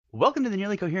Welcome to the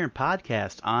Nearly Coherent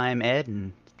Podcast. I'm Ed,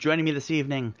 and joining me this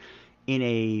evening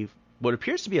in what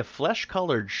appears to be a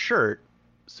flesh-colored shirt,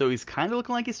 so he's kind of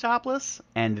looking like he's topless,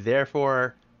 and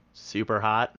therefore super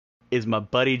hot, is my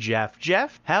buddy Jeff.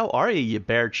 Jeff, how are you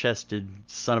bare-chested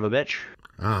son of a bitch?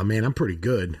 Ah, man, I'm pretty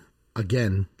good.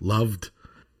 Again, loved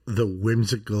the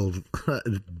whimsical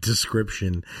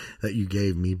description that you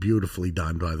gave me. Beautifully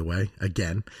done, by the way.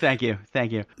 Again. Thank you.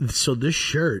 So this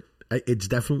shirt, it's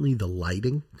definitely the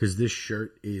lighting, because this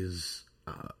shirt is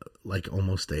like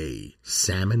almost a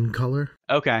salmon color.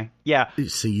 Okay, yeah.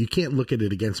 So you can't look at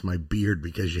it against my beard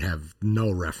because you have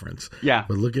no reference. Yeah.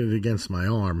 But look at it against my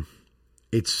arm.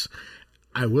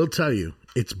 I will tell you,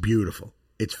 it's beautiful.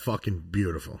 It's fucking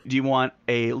beautiful. Do you want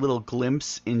a little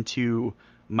glimpse into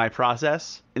my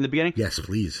process in the beginning? Yes,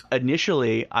 please.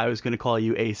 Initially, I was going to call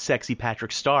you a sexy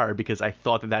Patrick Star because I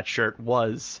thought that shirt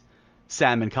was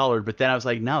salmon colored, but then I was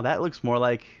like, no, that looks more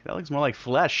like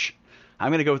flesh. I'm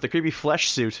going to go with the creepy flesh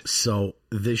suit. So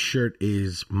this shirt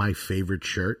is my favorite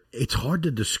shirt. It's hard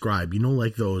to describe. You know,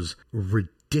 like those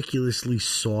ridiculously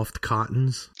soft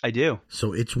cottons? I do.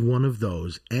 So it's one of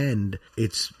those, and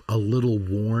it's a little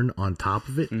worn on top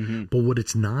of it. Mm-hmm. But what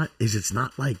it's not is it's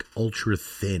not like ultra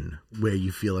thin where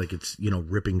you feel like it's,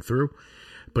 ripping through.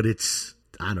 But it's,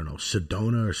 I don't know,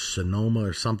 Sedona or Sonoma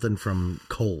or something from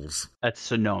Kohl's. That's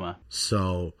Sonoma.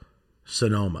 So,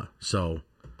 Sonoma. So,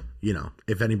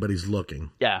 if anybody's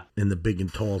looking. Yeah. In the big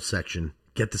and tall section,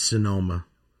 get the Sonoma.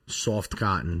 Soft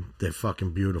cotton. They're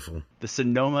fucking beautiful. The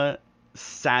Sonoma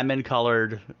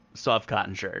salmon-colored soft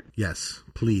cotton shirt. Yes,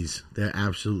 please. They're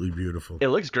absolutely beautiful. It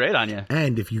looks great on you.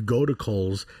 And if you go to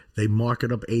Kohl's, they mark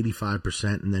it up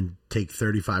 85% and then take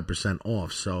 35%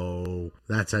 off. So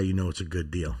that's how you know it's a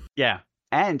good deal. Yeah.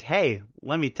 And hey,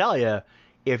 let me tell you,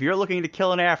 if you're looking to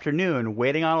kill an afternoon,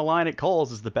 waiting on a line at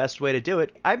Kohl's is the best way to do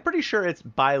it. I'm pretty sure it's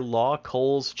by law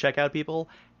Kohl's checkout people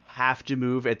have to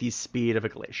move at the speed of a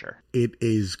glacier. It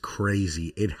is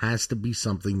crazy. It has to be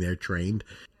something they're trained.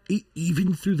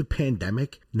 Even through the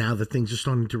pandemic, now that things are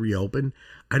starting to reopen,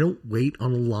 I don't wait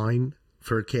on a line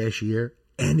for a cashier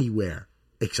anywhere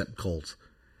except Kohl's.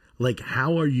 Like,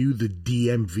 how are you the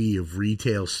DMV of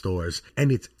retail stores?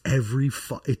 And it's every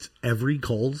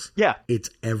Kohl's. Yeah. It's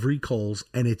every Kohl's,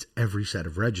 and it's every set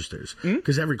of registers.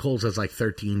 Because every Kohl's has like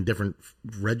 13 different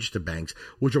register banks,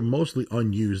 which are mostly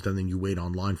unused, and then you wait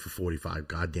online for 45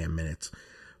 goddamn minutes.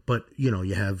 But,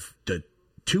 you have the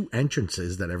 2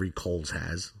 entrances that every Kohl's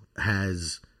has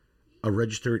a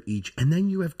register at each, and then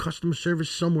you have customer service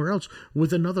somewhere else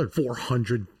with another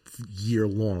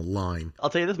 400-year-long line.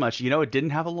 I'll tell you this much. It didn't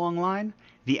have a long line?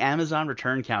 The Amazon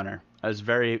return counter. I was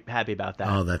very happy about that.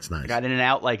 Oh, that's nice. Got in and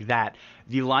out like that.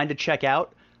 The line to check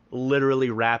out literally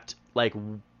wrapped like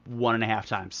 1.5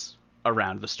 times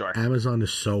around the store. Amazon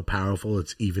is so powerful,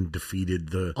 it's even defeated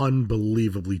the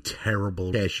unbelievably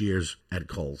terrible cashiers at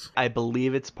Kohl's. I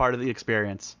believe it's part of the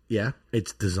experience. Yeah,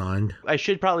 it's designed. I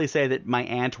should probably say that my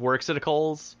aunt works at a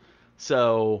Kohl's,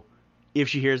 so if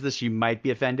she hears this, she might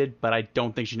be offended, but I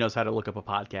don't think she knows how to look up a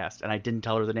podcast, and I didn't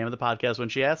tell her the name of the podcast when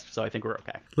she asked, so I think we're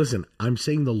okay. Listen, I'm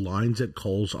saying the lines at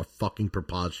Kohl's are fucking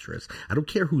preposterous. I don't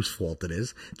care whose fault it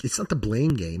is. It's not the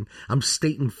blame game. I'm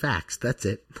stating facts. That's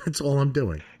it. That's all I'm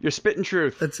doing. You're spitting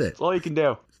truth. That's it. That's all you can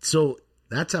do. So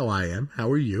that's how I am.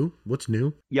 How are you? What's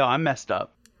new? Yo, I'm messed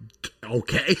up.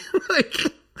 Okay.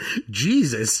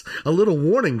 Jesus. A little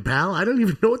warning, pal. I don't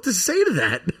even know what to say to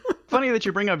that. Funny that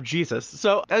you bring up Jesus.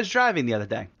 So I was driving the other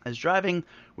day. I was driving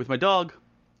with my dog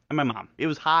and my mom. It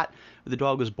was hot. The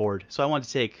dog was bored. So I wanted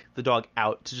to take the dog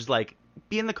out to just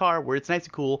be in the car where it's nice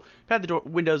and cool. Had the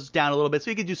windows down a little bit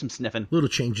so he could do some sniffing. Little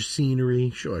change of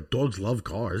scenery. Sure, dogs love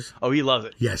cars. Oh, he loves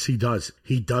it. Yes, he does.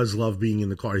 He does love being in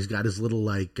the car. He's got his little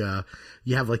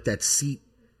you have that seat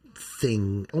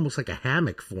thing, almost like a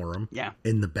hammock for him. Yeah.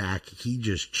 In the back.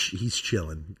 He's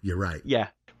chilling. You're right. Yeah.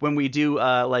 When we do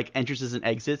entrances and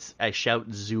exits, I shout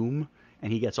zoom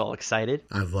and he gets all excited.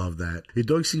 I love that. Your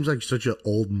dog seems like such an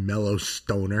old mellow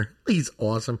stoner. He's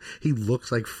awesome. He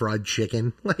looks like fried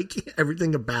chicken.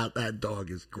 Everything about that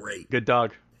dog is great. Good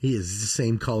dog. He is the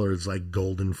same color as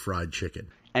golden fried chicken.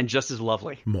 And just as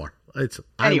lovely. More.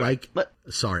 Anyway,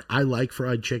 I like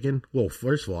fried chicken. Well,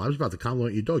 first of all, I was about to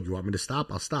compliment your dog. You want me to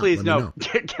stop? I'll stop. Please, no.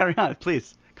 Carry on,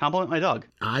 please. Compliment my dog.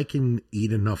 I can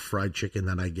eat enough fried chicken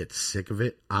that I get sick of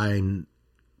it. I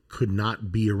could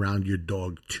not be around your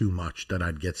dog too much that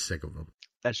I'd get sick of him.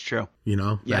 That's true.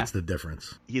 Yeah. That's the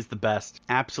difference. He's the best.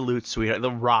 Absolute sweetheart.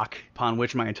 The rock upon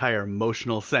which my entire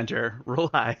emotional center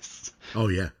relies. Oh,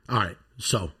 yeah. All right.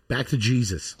 So, back to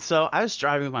Jesus. So, I was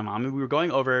driving with my mom, and we were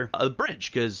going over a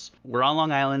bridge, because we're on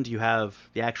Long Island. You have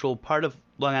the actual part of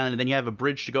Long Island, and then you have a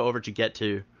bridge to go over to get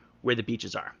to where the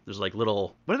beaches are. There's like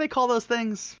little, what do they call those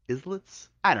things? Islets?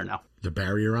 I don't know. The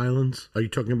barrier islands? Are you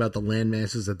talking about the land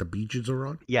masses that the beaches are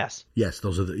on? Yes. Yes,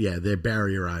 those are they're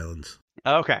barrier islands.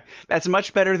 Okay. That's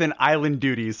much better than island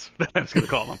duties, that I was going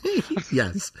to call them.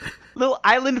 Yes. Little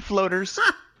island floaters.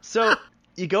 So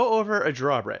you go over a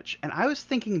drawbridge, and I was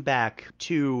thinking back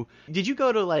to, did you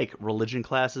go to like religion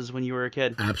classes when you were a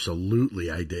kid? Absolutely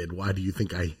I did. Why do you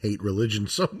think I hate religion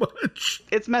so much?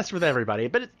 It's messed with everybody,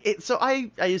 but so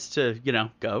I used to,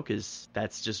 go because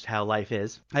that's just how life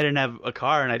is. I didn't have a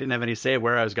car and I didn't have any say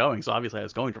where I was going, so obviously I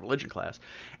was going to religion class.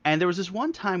 And there was this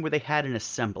one time where they had an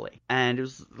assembly, and it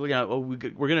was, we're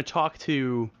going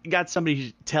to got somebody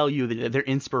to tell you their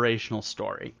inspirational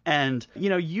story. And,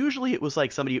 usually it was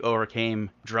like somebody who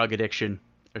overcame drug addiction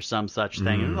or some such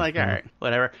thing. And like, all right,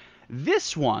 whatever.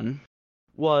 This one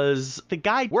was the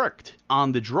guy worked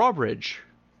on the drawbridge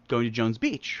going to Jones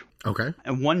Beach. Okay.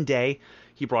 And one day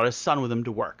he brought his son with him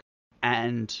to work.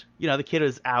 And, the kid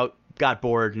was out, got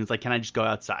bored, and was like, can I just go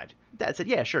outside? Dad said,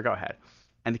 yeah, sure, go ahead.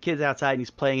 And the kid's outside and he's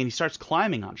playing and he starts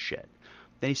climbing on shit.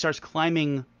 Then he starts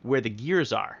climbing where the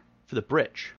gears are for the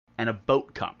bridge. And a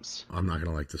boat comes. I'm not going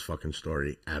to like this fucking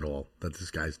story at all that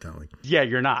this guy's telling. Yeah,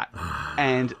 you're not.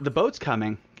 And the boat's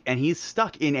coming and he's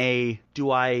stuck in do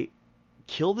I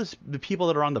kill the people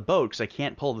that are on the boat because I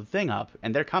can't pull the thing up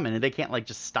and they're coming and they can't like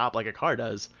just stop like a car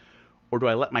does? Or do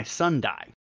I let my son die?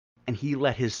 And he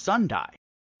let his son die.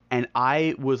 And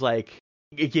I was like,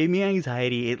 it gave me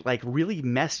anxiety. It like really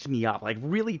messed me up, like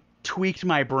really tweaked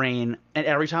my brain. And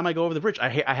every time I go over the bridge, I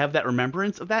have that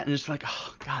remembrance of that. And it's like,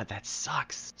 oh God, that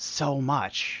sucks so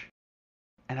much.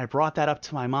 And I brought that up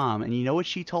to my mom. And you know what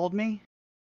she told me?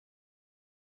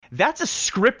 That's a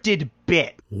scripted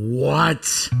bit.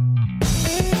 What?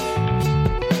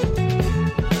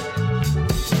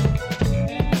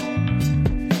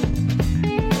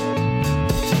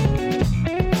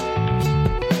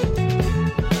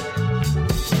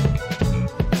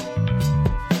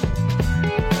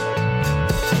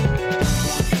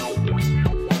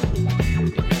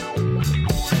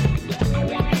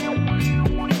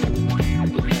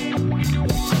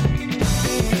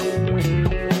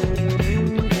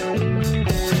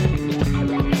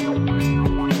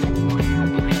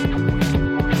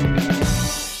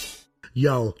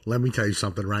 Yo, let me tell you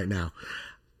something right now.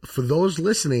 For those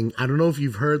listening, I don't know if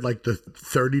you've heard like the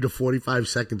 30 to 45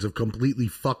 seconds of completely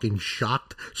fucking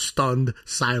shocked, stunned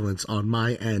silence on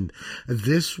my end.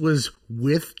 This was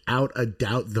without a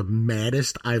doubt the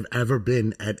maddest I've ever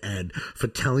been at Ed for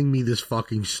telling me this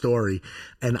fucking story.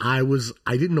 And I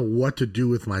didn't know what to do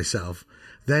with myself.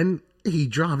 Then he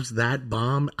drops that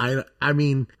bomb. I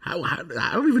mean, I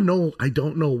don't even know. I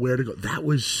don't know where to go. That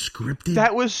was scripted.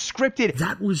 That was scripted.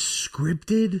 That was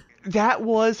scripted. That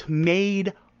was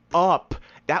made up.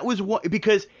 That was what,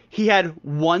 because he had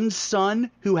one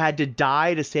son who had to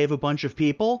die to save a bunch of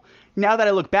people. Now that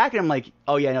I look back, I'm like,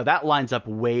 oh yeah, no, that lines up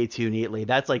way too neatly.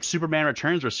 That's like Superman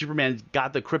Returns, where Superman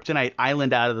got the kryptonite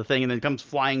island out of the thing and then comes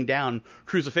flying down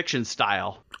crucifixion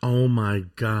style. Oh my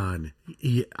God.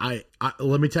 I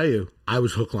let me tell you, I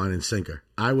was hook, line, and sinker.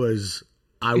 I was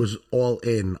all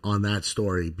in on that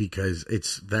story because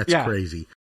that's crazy.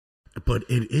 But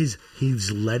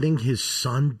he's letting his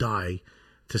son die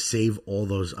to save all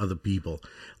those other people.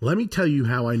 Let me tell you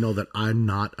how I know that I'm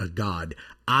not a god.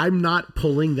 I'm not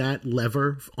pulling that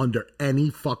lever under any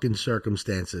fucking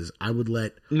circumstances. I would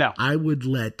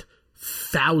let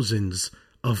thousands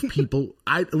of people.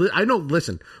 I know.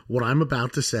 Listen, what I'm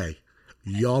about to say,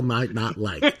 y'all might not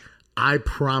like. I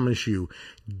promise you,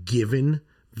 given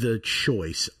the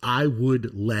choice, I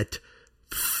would let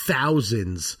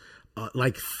thousands,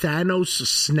 like Thanos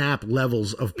snap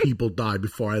levels of people die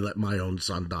before I let my own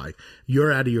son die.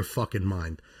 You're out of your fucking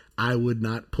mind. I would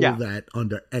not pull that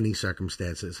under any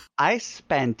circumstances. I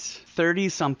spent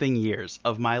 30-something years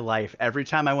of my life, every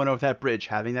time I went over that bridge,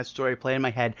 having that story play in my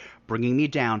head, bringing me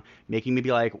down, making me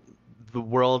be like, the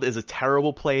world is a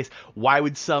terrible place. Why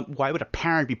would a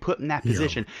parent be put in that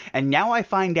position? Yeah. And now I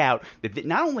find out that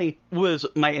not only was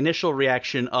my initial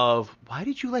reaction of, why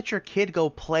did you let your kid go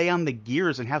play on the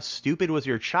gears and how stupid was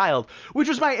your child? Which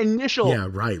was my initial... Yeah,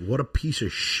 right. What a piece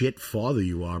of shit father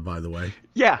you are, by the way.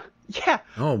 Yeah.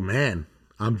 Oh, man.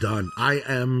 I'm done.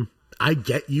 I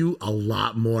get you a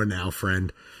lot more now,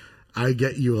 friend. I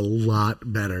get you a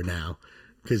lot better now.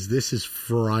 Because this is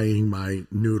frying my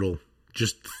noodle.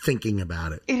 Just thinking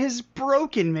about it. It has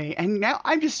broken me, and now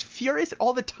I'm just furious at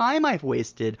all the time I've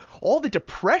wasted, all the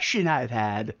depression I've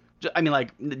had. I mean,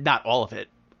 like, not all of it.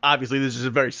 Obviously, this is a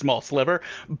very small sliver,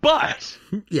 but...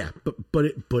 Yeah,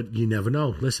 but you never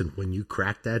know. Listen, when you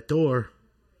crack that door,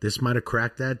 this might have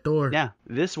cracked that door. Yeah,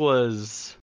 this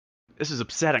was This is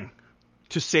upsetting,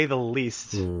 to say the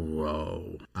least.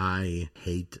 Whoa. I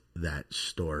hate that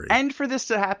story. And for this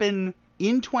to happen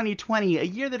in 2020, a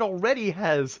year that already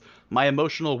has my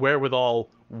emotional wherewithal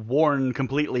worn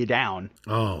completely down.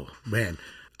 Oh, man.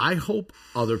 I hope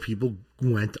other people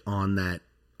went on that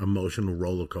emotional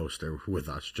roller coaster with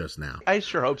us just now. I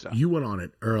sure hope so. You went on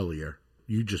it earlier.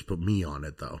 You just put me on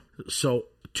it, though. So,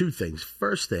 two things.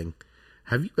 First thing,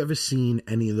 have you ever seen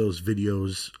any of those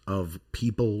videos of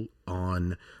people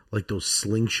on, like, those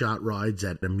slingshot rides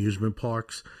at amusement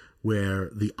parks where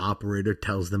the operator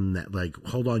tells them that, like,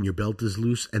 hold on, your belt is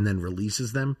loose, and then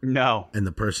releases them? No. And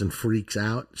the person freaks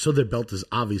out. So their belt is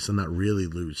obviously not really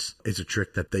loose. It's a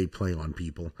trick that they play on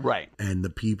people. Right. And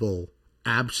the people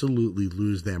absolutely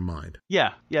lose their mind.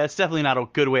 Yeah, it's definitely not a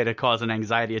good way to cause an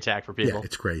anxiety attack for people. Yeah,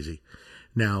 it's crazy.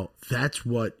 Now, that's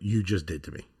what you just did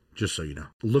to me, just so you know.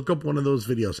 Look up one of those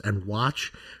videos and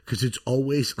watch, because it's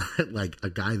always like a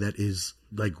guy that is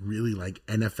like really like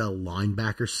NFL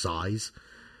linebacker size,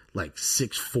 like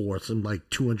 6'4", some like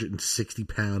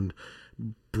 260-pound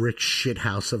brick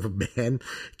shithouse of a man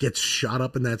gets shot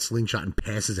up in that slingshot and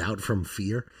passes out from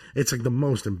fear. It's like the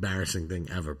most embarrassing thing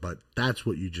ever, but that's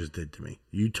what you just did to me.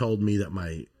 You told me that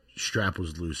my strap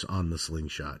was loose on the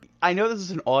slingshot. I know this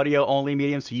is an audio only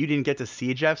medium, so you didn't get to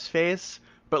see Jeff's face,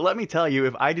 but let me tell you,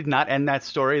 if I did not end that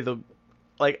story,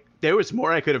 there was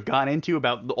more I could have gone into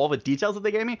about all the details that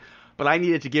they gave me, but I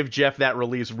needed to give Jeff that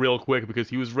release real quick because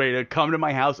he was ready to come to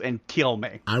my house and kill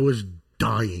me. I was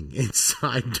dying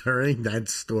inside during that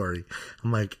story.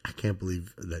 I'm like, I can't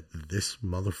believe that this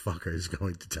motherfucker is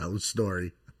going to tell a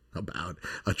story about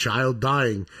a child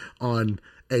dying on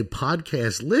a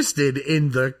podcast listed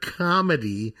in the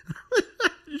comedy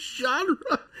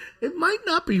genre. It might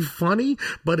not be funny,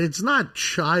 but it's not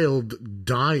child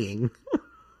dying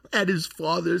at his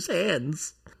father's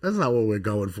hands. That's not what we're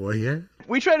going for here.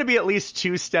 We try to be at least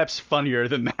 2 steps funnier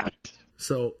than that.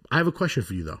 So I have a question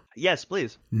for you, though. Yes,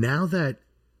 please. Now that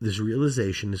this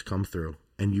realization has come through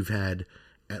and you've had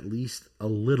at least a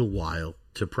little while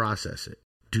to process it,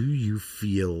 do you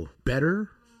feel better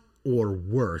or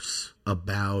worse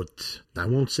about, I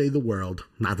won't say the world,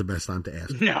 not the best time to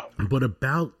ask. No. But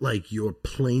about like your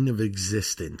plane of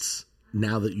existence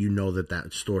now that you know that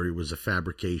that story was a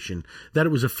fabrication, that it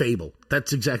was a fable?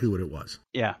 That's exactly what it was.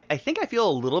 Yeah. I think I feel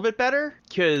a little bit better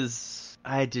because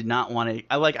I did not want to,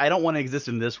 I don't want to exist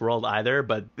in this world either,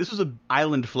 but this was an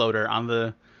island floater on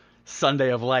the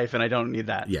Sunday of life and I don't need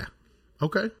that. Yeah.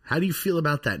 Okay. How do you feel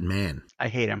about that man? I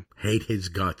hate him. Hate his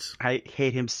guts. I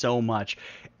hate him so much.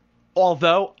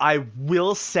 Although I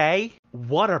will say,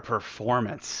 what a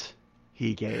performance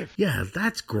he gave. Yeah,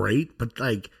 that's great. But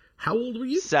like, how old were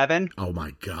you? 7. Oh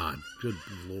my God. Good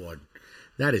Lord.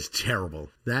 That is terrible.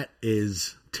 That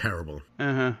is terrible.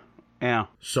 Uh-huh. Yeah.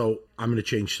 So I'm going to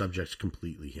change subjects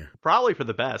completely here. Probably for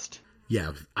the best.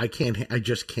 Yeah, I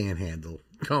just can't handle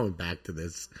going back to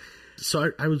this.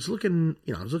 So I was looking,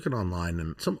 I was looking online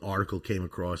and some article came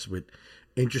across with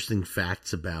interesting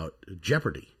facts about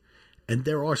Jeopardy. And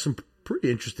there are some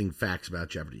pretty interesting facts about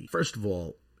Jeopardy. First of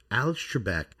all, Alex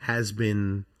Trebek has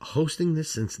been hosting this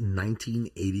since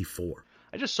 1984.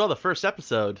 I just saw the first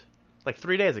episode like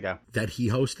 3 days ago. That he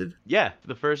hosted? Yeah,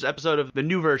 the first episode of the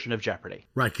new version of Jeopardy.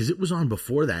 Right, because it was on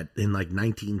before that in like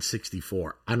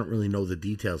 1964. I don't really know the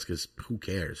details because who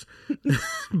cares?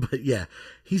 But yeah,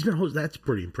 he's been hosting. That's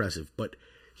pretty impressive. But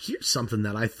here's something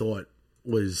that I thought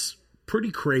was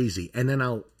pretty crazy, and then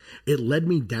it led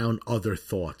me down other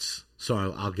thoughts.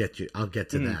 So I'll get to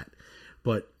that.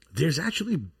 But there's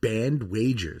actually banned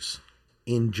wagers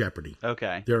in Jeopardy.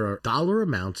 Okay. There are dollar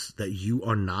amounts that you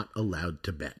are not allowed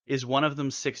to bet. Is one of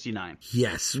them 69?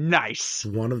 Yes. Nice.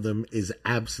 One of them is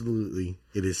it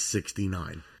is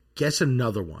 69. Guess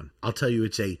another one. I'll tell you,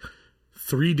 it's a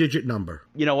 3-digit number.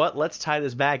 You know what? Let's tie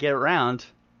this back around.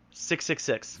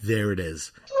 666. There it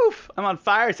is. Oof, I'm on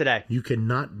fire today. You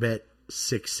cannot bet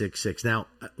 666. Now,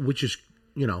 which is,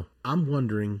 I'm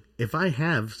wondering if I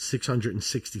have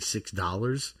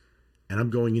 $666 and I'm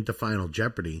going into Final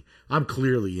Jeopardy, I'm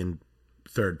clearly in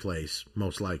third place,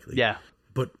 most likely. Yeah.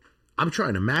 But I'm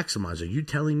trying to maximize. Are you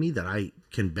telling me that I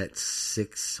can bet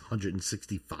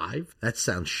 665? That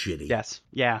sounds shitty. Yes.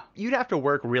 Yeah. You'd have to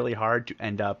work really hard to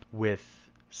end up with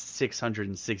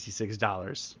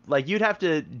 $666. Like, you'd have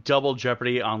to double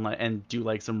Jeopardy online and do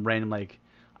like some random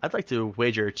I'd like to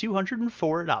wager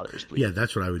 $204, please. Yeah,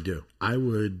 that's what I would do. I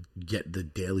would get the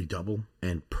daily double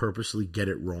and purposely get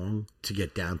it wrong to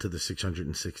get down to the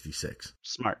 666.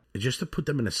 Smart. Just to put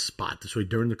them in a spot. This way,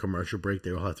 during the commercial break,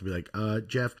 they will have to be like,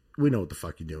 Jeff, we know what the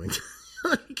fuck you're doing.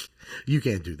 You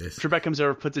can't do this. Trebek comes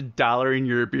over, puts $1 in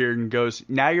your beard, and goes,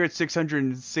 "Now you're at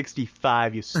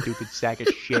 665, you stupid sack of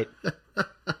shit."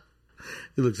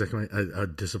 It looks like a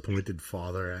disappointed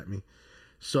father at me.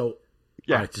 So,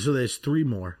 Yeah. all right, so there's 3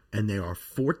 more, and they are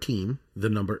 14, the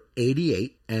number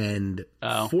 88, and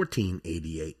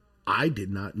 1488. I did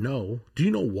not know. Do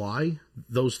you know why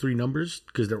those 3 numbers?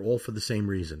 Because they're all for the same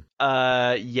reason.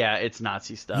 Yeah, it's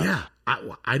Nazi stuff. Yeah,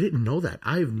 I didn't know that.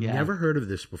 I've never heard of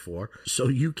this before. So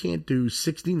you can't do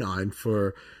 69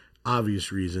 for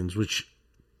obvious reasons, which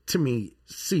to me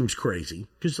seems crazy.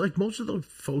 Because like most of the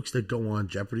folks that go on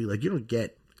Jeopardy, like you don't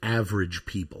get average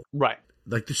people. Right.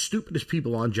 Like the stupidest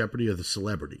people on Jeopardy are the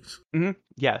celebrities. Mm-hmm.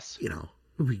 Yes. You know,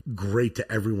 it would be great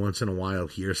to every once in a while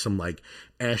hear some like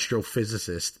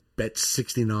astrophysicist bet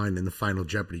 69 in the final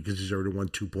Jeopardy because he's already won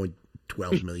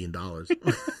 $2.12 million.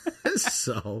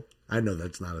 So I know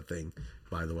that's not a thing,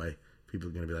 by the way. People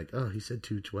are going to be like, oh, he said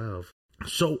 212.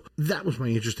 So that was my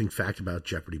interesting fact about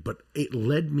Jeopardy, but it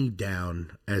led me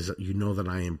down, as you know that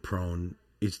I am prone,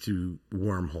 is to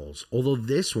wormholes. Although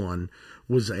this one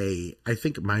was I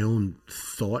think my own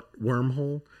thought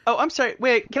wormhole. Oh, I'm sorry.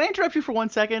 Wait, can I interrupt you for 1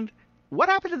 second? What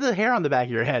happened to the hair on the back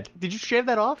of your head? Did you shave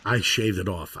that off? I shaved it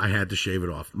off. I had to shave it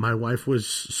off. My wife was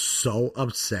so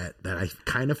upset that I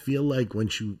kind of feel like when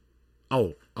she...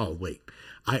 Oh, wait.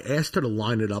 I asked her to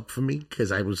line it up for me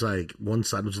because I was like, one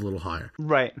side was a little higher.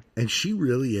 Right. And she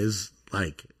really is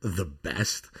like the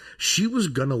best. She was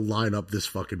gonna line up this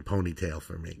fucking ponytail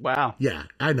for me. Wow. Yeah,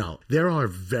 I know. There are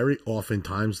very often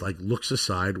times, like looks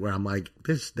aside, where I'm like,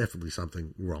 there's definitely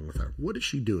something wrong with her. What is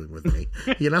she doing with me?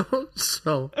 You know?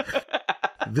 So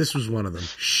this was one of them.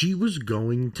 She was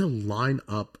going to line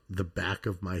up the back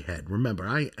of my head. Remember,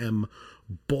 I am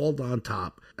bald on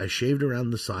top. I shaved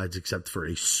around the sides except for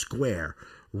a square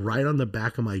right on the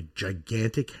back of my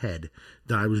gigantic head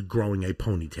that I was growing a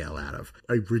ponytail out of.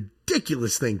 A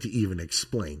ridiculous thing to even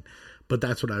explain, but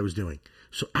that's what I was doing.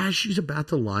 So as she's about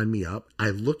to line me up, I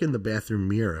look in the bathroom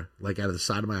mirror, like out of the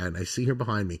side of my eye, and I see her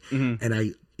behind me,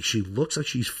 and she looks like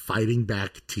she's fighting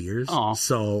back tears. Aww.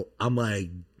 So I'm like,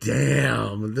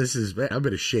 damn, this is bad. I'm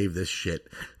going to shave this shit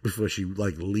before she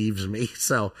like leaves me.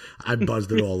 So I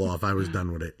buzzed it all off. I was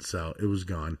done with it. So it was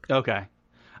gone. Okay.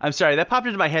 I'm sorry, that popped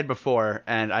into my head before,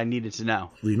 and I needed to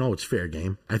know. You know, it's fair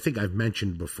game. I think I've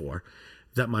mentioned before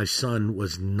that my son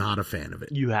was not a fan of it.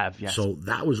 You have, yes. So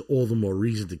that was all the more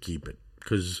reason to keep it.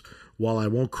 Because while I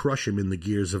won't crush him in the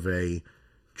gears of a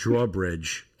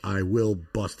drawbridge, I will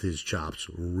bust his chops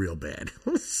real bad.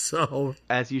 So,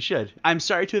 as you should. I'm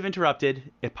sorry to have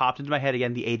interrupted. It popped into my head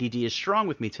again. The ADD is strong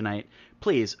with me tonight.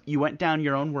 Please, you went down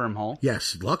your own wormhole.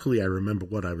 Yes, luckily I remember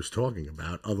what I was talking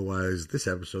about. Otherwise, this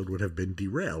episode would have been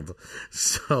derailed.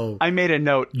 So I made a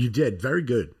note. You did. Very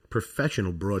good.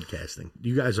 Professional broadcasting.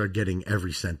 You guys are getting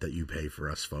every cent that you pay for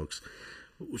us, folks.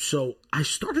 So I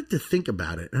started to think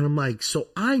about it, and I'm like, so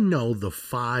I know the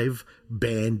 5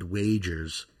 band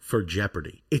wagers for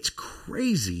Jeopardy. It's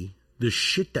crazy the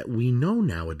shit that we know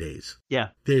nowadays. Yeah.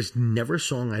 There's never a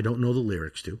song I don't know the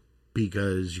lyrics to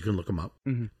because you can look them up.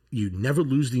 Mm-hmm. You never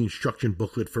lose the instruction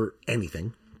booklet for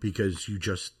anything because you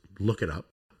just look it up.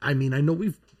 I mean, I know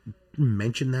we've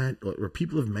mentioned that, or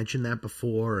people have mentioned that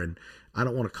before, and I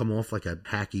don't want to come off like a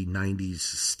hacky 90s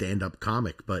stand-up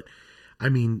comic, but I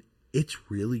mean, it's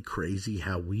really crazy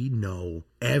how we know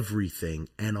everything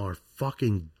and are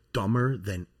fucking dumber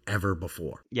than ever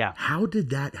before. Yeah. How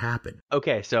did that happen?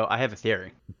 Okay, so I have a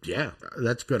theory. Yeah,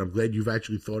 that's good. I'm glad you've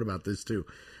actually thought about this too.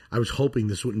 I was hoping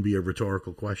this wouldn't be a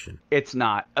rhetorical question. It's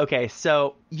not. Okay,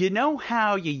 so you know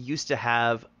how you used to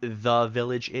have the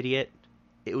village idiot?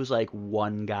 It was like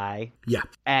one guy. Yeah.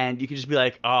 And you could just be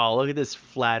like, oh, look at this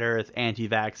flat earth,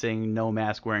 anti-vaxxing, no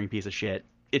mask wearing piece of shit.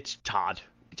 It's Todd.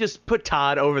 Just put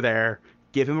Todd over there.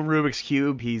 Give him a Rubik's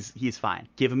Cube. He's fine.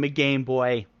 Give him a Game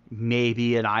Boy.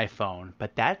 Maybe an iPhone.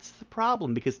 But that's the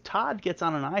problem because Todd gets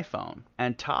on an iPhone.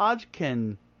 And Todd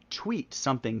can tweet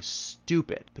something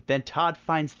stupid. But then Todd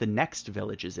finds the next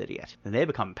village's idiot. And they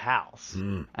become pals.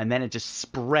 And then it just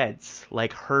spreads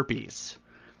like herpes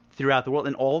throughout the world.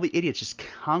 And all the idiots just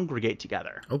congregate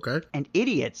together. Okay. And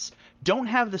idiots don't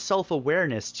have the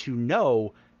self-awareness to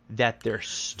know that they're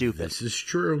stupid. This is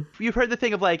true. You've heard the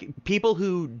thing of like people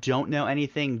who don't know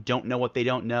anything don't know what they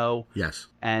don't know. Yes.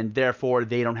 And therefore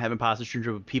they don't have imposter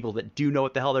syndrome. People that do know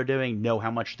what the hell they're doing know how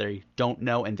much they don't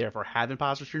know and therefore have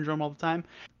imposter syndrome all the time.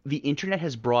 The internet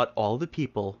has brought all the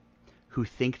people who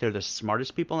think they're the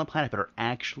smartest people on the planet but are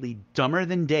actually dumber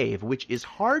than Dave, which is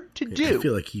hard to do. I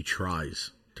feel like he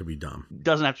tries to be dumb.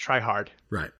 Doesn't have to try hard.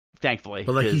 Right. Thankfully.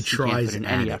 But like he tries put in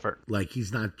any effort. Like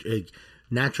he's not...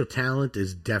 natural talent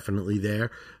is definitely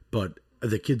there, but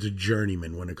the kid's a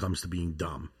journeyman when it comes to being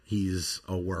dumb. he's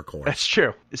a workhorse. That's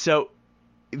true. So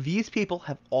these people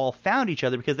have all found each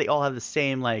other because they all have the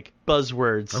same like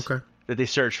buzzwords that they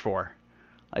search for.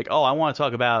 Like, oh, I want to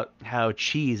talk about how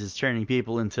cheese is turning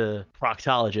people into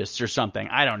proctologists or something.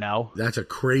 I don't know. That's a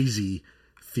crazy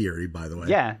theory, by the way.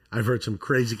 Yeah. I've heard some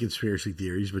crazy conspiracy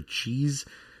theories, but cheese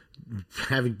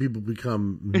having people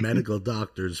become medical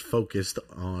doctors focused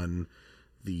on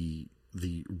the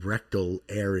rectal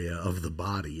area of the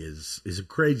body is a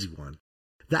crazy one.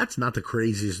 That's not the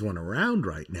craziest one around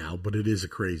right now, but it is a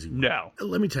crazy one. No.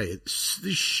 Let me tell you,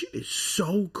 this shit is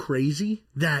so crazy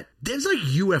that there's like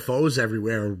UFOs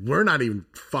everywhere and we're not even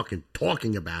fucking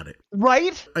talking about it.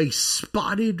 Right? A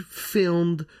spotted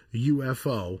filmed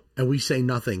UFO and we say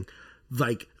nothing.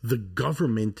 Like the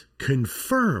government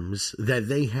confirms that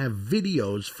they have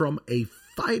videos from a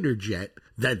fighter jet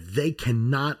that they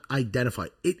cannot identify.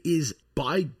 It is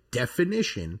by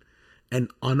definition an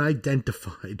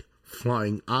unidentified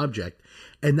flying object,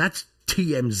 and that's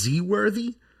TMZ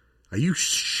worthy? Are you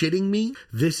shitting me?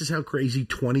 This is how crazy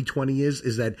 2020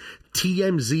 is that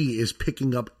TMZ is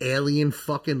picking up alien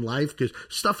fucking life because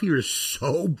stuff here is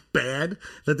so bad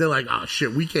that they're like, oh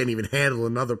shit, we can't even handle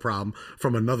another problem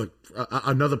from another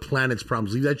planet's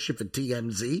problems. Leave that shit for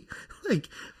TMZ. Like,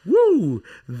 woo,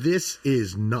 this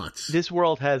is nuts. This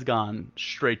world has gone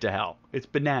straight to hell. It's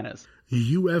bananas.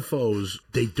 UFOs,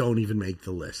 they don't even make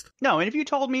the list. No, and if you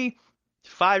told me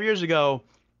 5 years ago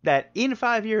that in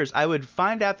 5 years I would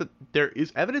find out that there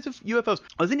is evidence of UFOs,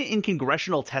 wasn't it in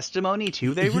congressional testimony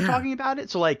too? They were talking about it.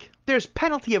 So like, there's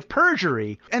penalty of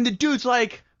perjury, and the dude's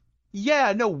like,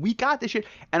 yeah, no, we got this shit.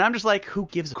 And I'm just like, who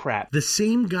gives a crap? The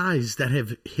same guys that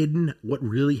have hidden what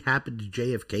really happened to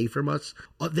JFK from us,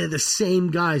 they're the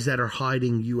same guys that are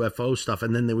hiding UFO stuff.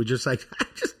 And then they were just like,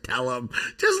 just tell them.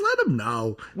 Just let them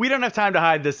know. We don't have time to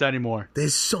hide this anymore.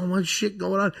 There's so much shit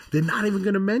going on. They're not even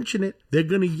going to mention it. They're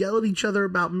going to yell at each other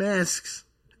about masks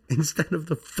instead of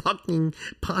the fucking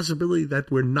possibility that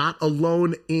we're not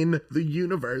alone in the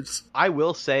universe. I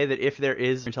will say that if there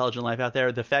is intelligent life out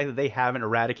there, the fact that they haven't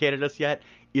eradicated us yet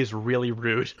is really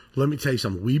rude. Let me tell you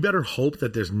something. We better hope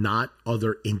that there's not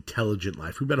other intelligent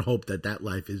life. We better hope that that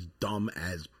life is dumb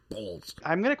as balls.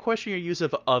 I'm going to question your use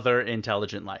of other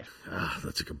intelligent life.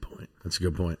 That's a good point. That's a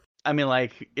good point. I mean,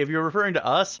 like, if you're referring to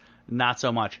us, not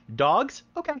so much. Dogs?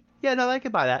 Okay. Yeah, no, I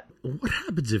could buy that. What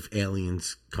happens if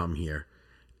aliens come here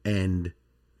and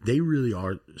they really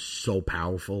are so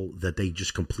powerful that they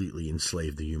just completely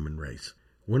enslave the human race?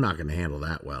 We're not going to handle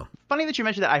that well. Funny that you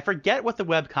mentioned that. I forget what the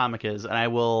webcomic is, and I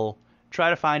will try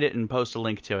to find it and post a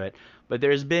link to it. But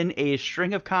there's been a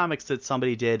string of comics that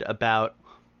somebody did about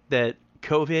that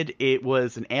COVID, it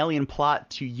was an alien plot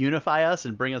to unify us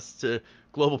and bring us to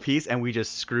global peace, and we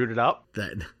just screwed it up.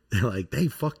 That they're like, they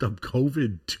fucked up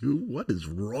COVID too? What is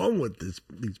wrong with these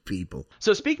people?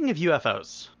 So speaking of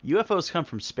UFOs come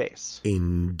from space.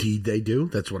 Indeed they do.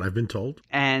 That's what I've been told.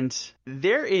 And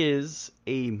there is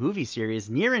a movie series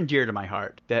near and dear to my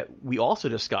heart that we also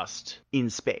discussed in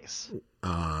space.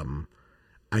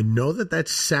 I know that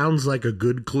sounds like a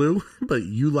good clue, but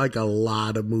you like a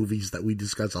lot of movies that we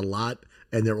discuss a lot,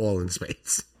 and they're all in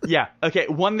space. Yeah. Okay.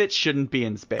 One that shouldn't be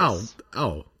in space. Fast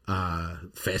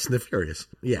and the Furious.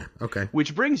 Yeah. Okay.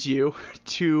 Which brings you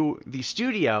to the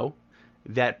studio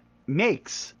that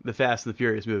makes the Fast and the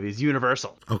Furious movies,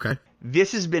 Universal. Okay.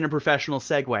 This has been a professional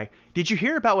segue. Did you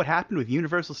hear about what happened with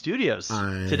Universal Studios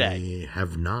today? I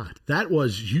have not.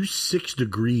 You 6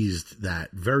 degrees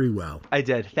that very well. I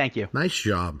did. Thank you. Nice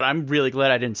job. But I'm really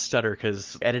glad I didn't stutter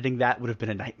because editing that would have been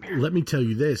a nightmare. Let me tell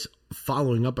you this.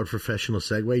 Following up a professional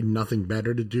segue, nothing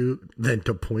better to do than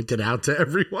to point it out to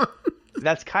everyone.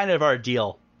 That's kind of our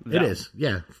deal. Though. It is.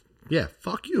 Yeah. Yeah.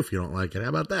 Fuck you if you don't like it. How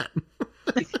about that?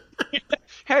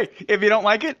 Hey, if you don't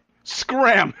like it,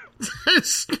 scram.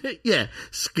 Yeah,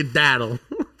 skedaddle.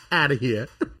 Out of here.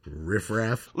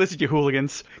 Riffraff. Listen, you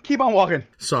hooligans. Keep on walking.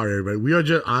 Sorry, everybody. We are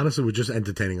just, honestly, we're just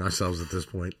entertaining ourselves at this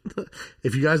point.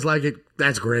 If you guys like it,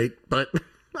 that's great. But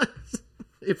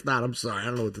if not, I'm sorry. I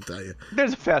don't know what to tell you.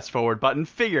 There's a fast forward button.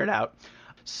 Figure it out.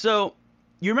 So,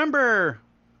 you remember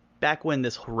back when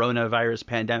this coronavirus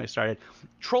pandemic started,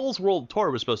 Trolls World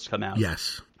Tour was supposed to come out.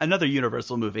 Yes. Another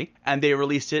Universal movie, and they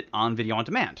released it on video on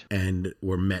demand. And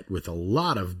were met with a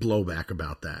lot of blowback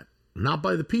about that. Not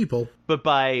by the people. But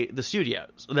by the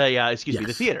studios.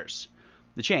 The theaters.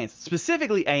 The chains.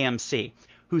 Specifically AMC,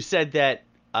 who said that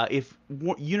if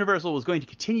Universal was going to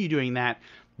continue doing that,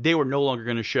 they were no longer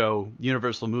going to show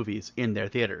Universal movies in their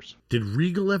theaters. Did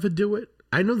Regal ever do it?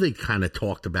 I know they kind of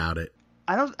talked about it.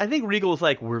 I think Regal was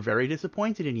like, we're very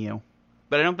disappointed in you.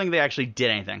 But I don't think they actually did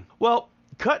anything. Well,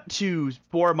 cut to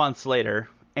 4 months later,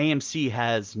 AMC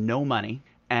has no money,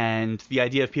 And the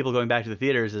idea of people going back to the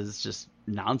theaters is just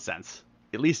nonsense.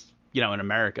 At least, in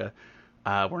America,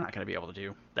 we're not going to be able to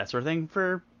do that sort of thing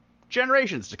for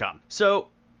generations to come. So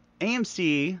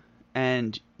AMC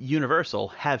and Universal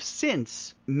have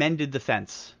since mended the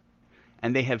fence,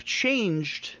 and they have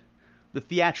changed the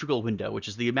theatrical window, which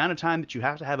is the amount of time that you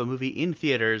have to have a movie in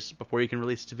theaters before you can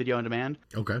release it to video on demand.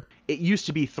 Okay. It used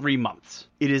to be 3 months.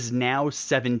 It is now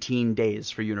 17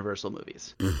 days for Universal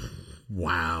movies.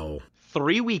 Wow.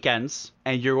 3 weekends,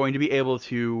 and you're going to be able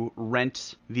to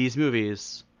rent these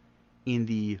movies in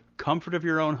the comfort of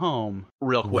your own home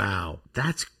real quick. Wow.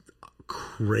 That's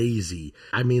crazy.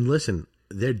 I mean, listen,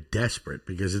 they're desperate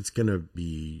because it's going to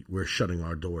be, we're shutting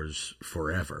our doors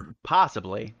forever.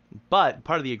 Possibly. But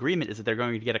part of the agreement is that they're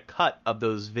going to get a cut of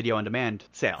those video on demand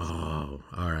sales. Oh,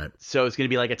 all right. So it's going to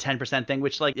be like a 10% thing,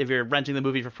 which, like, if you're renting the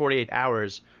movie for 48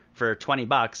 hours for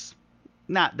 $20,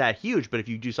 not that huge, but if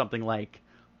you do something like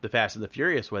The Fast and the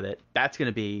Furious with it, that's going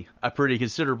to be a pretty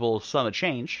considerable sum of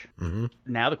change. Mm-hmm.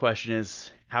 Now the question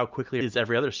is, how quickly is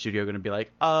every other studio going to be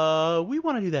like, we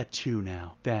want to do that too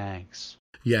now. Thanks.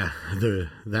 Yeah,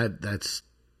 that's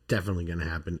definitely going to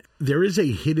happen. There is a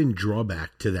hidden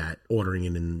drawback to that, ordering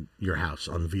it in your house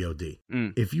on VOD.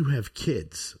 If you have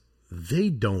kids, they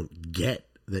don't get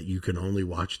that you can only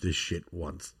watch this shit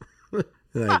once.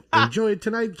 Like, enjoy it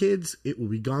tonight, kids. It will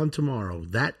be gone tomorrow.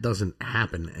 That doesn't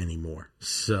happen anymore.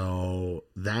 So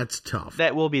that's tough.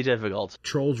 That will be difficult.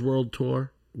 Trolls World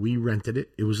Tour, we rented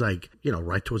it. It was like,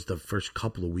 right towards the first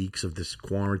couple of weeks of this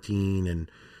quarantine,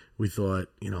 and we thought,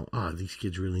 these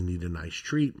kids really need a nice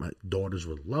treat. My daughters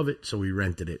would love it, so we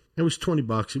rented it. It was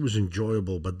 $20. It was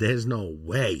enjoyable, but there's no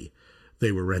way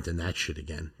they were renting that shit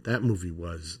again. That movie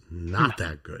was not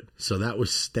that good. So that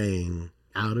was staying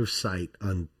out of sight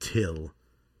until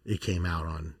it came out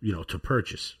on, to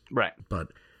purchase. Right.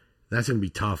 But that's going to be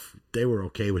tough. They were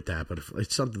okay with that. But if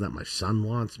it's something that my son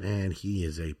wants, man, he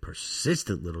is a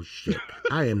persistent little shit.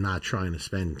 I am not trying to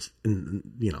spend,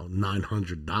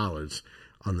 $900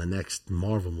 on the next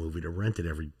Marvel movie to rent it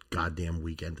every goddamn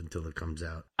weekend until it comes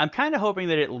out. I'm kind of hoping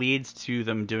that it leads to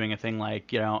them doing a thing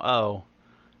like, you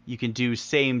can do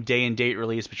same day and date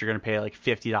release, but you're going to pay like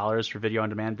 $50 for video on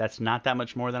demand. That's not that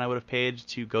much more than I would have paid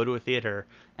to go to a theater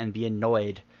and be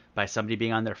annoyed by somebody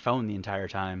being on their phone the entire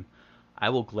time. I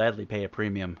will gladly pay a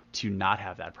premium to not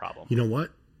have that problem. You know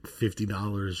what?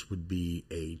 $50 would be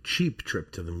a cheap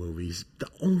trip to the movies. The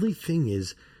only thing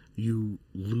is you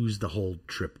lose the whole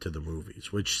trip to the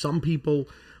movies, which some people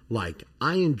like.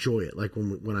 I enjoy it. Like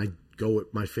when I go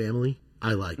with my family,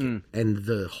 I like it. And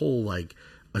the whole like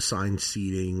assigned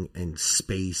seating and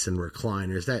space and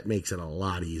recliners, that makes it a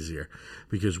lot easier,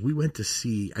 because we went to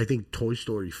see, I think, Toy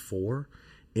Story 4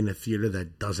 in a theater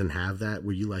that doesn't have that,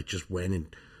 where you like just went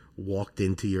and walked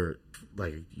into your,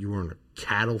 like you were in a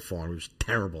cattle farm. It was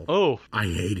terrible. Oh, I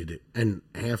hated it. And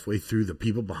halfway through, the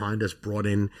people behind us brought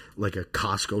in like a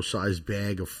Costco sized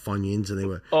bag of Funyuns, and they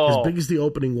were as big as the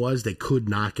opening was. They could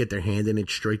not get their hand in it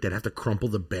straight. They'd have to crumple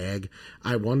the bag.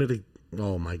 I wanted to,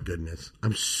 oh my goodness,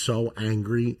 I'm so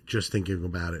angry just thinking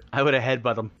about it. I would have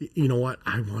headbutt them. You know what?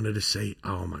 I wanted to say,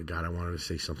 oh my God, I wanted to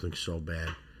say something so bad.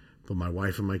 But my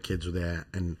wife and my kids were there,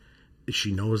 and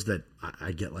she knows that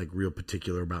I get like real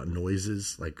particular about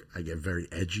noises. Like I get very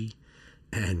edgy.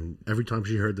 And every time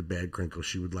she heard the bag crinkle,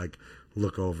 she would like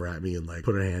look over at me and like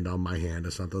put her hand on my hand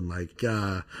or something, like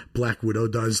Black Widow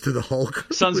does to the Hulk.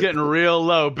 Sun's getting real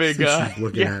low, big guy. She's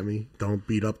looking at me. Don't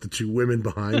beat up the two women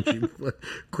behind you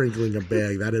crinkling a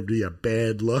bag. That'd be a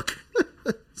bad look.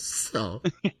 So,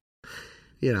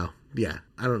 yeah,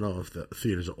 I don't know if the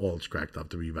theaters are all it's cracked up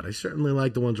to be, but I certainly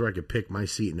like the ones where I could pick my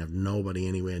seat and have nobody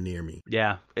anywhere near me.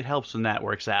 Yeah, it helps when that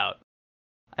works out.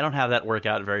 I don't have that work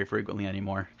out very frequently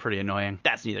anymore. Pretty annoying.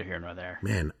 That's neither here nor there.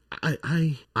 Man,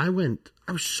 I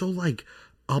was so like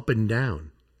up and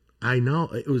down. I know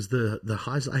it was the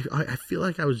highs. I feel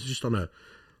like I was just on a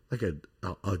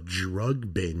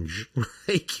drug binge.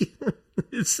 Like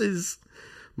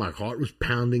my heart was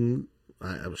pounding.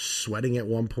 I was sweating at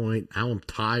one point. Now I'm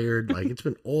tired. Like it's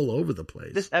been all over the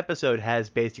place. This episode has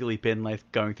basically been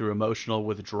like going through emotional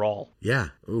withdrawal. Yeah.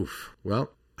 Oof.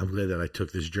 Well, I'm glad that I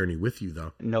took this journey with you,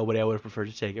 though. Nobody I would have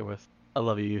preferred to take it with. I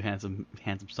love you, you handsome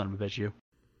son of a bitch, you.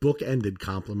 Book-ended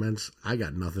compliments. I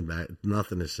got nothing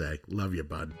to say. Love you,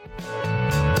 bud.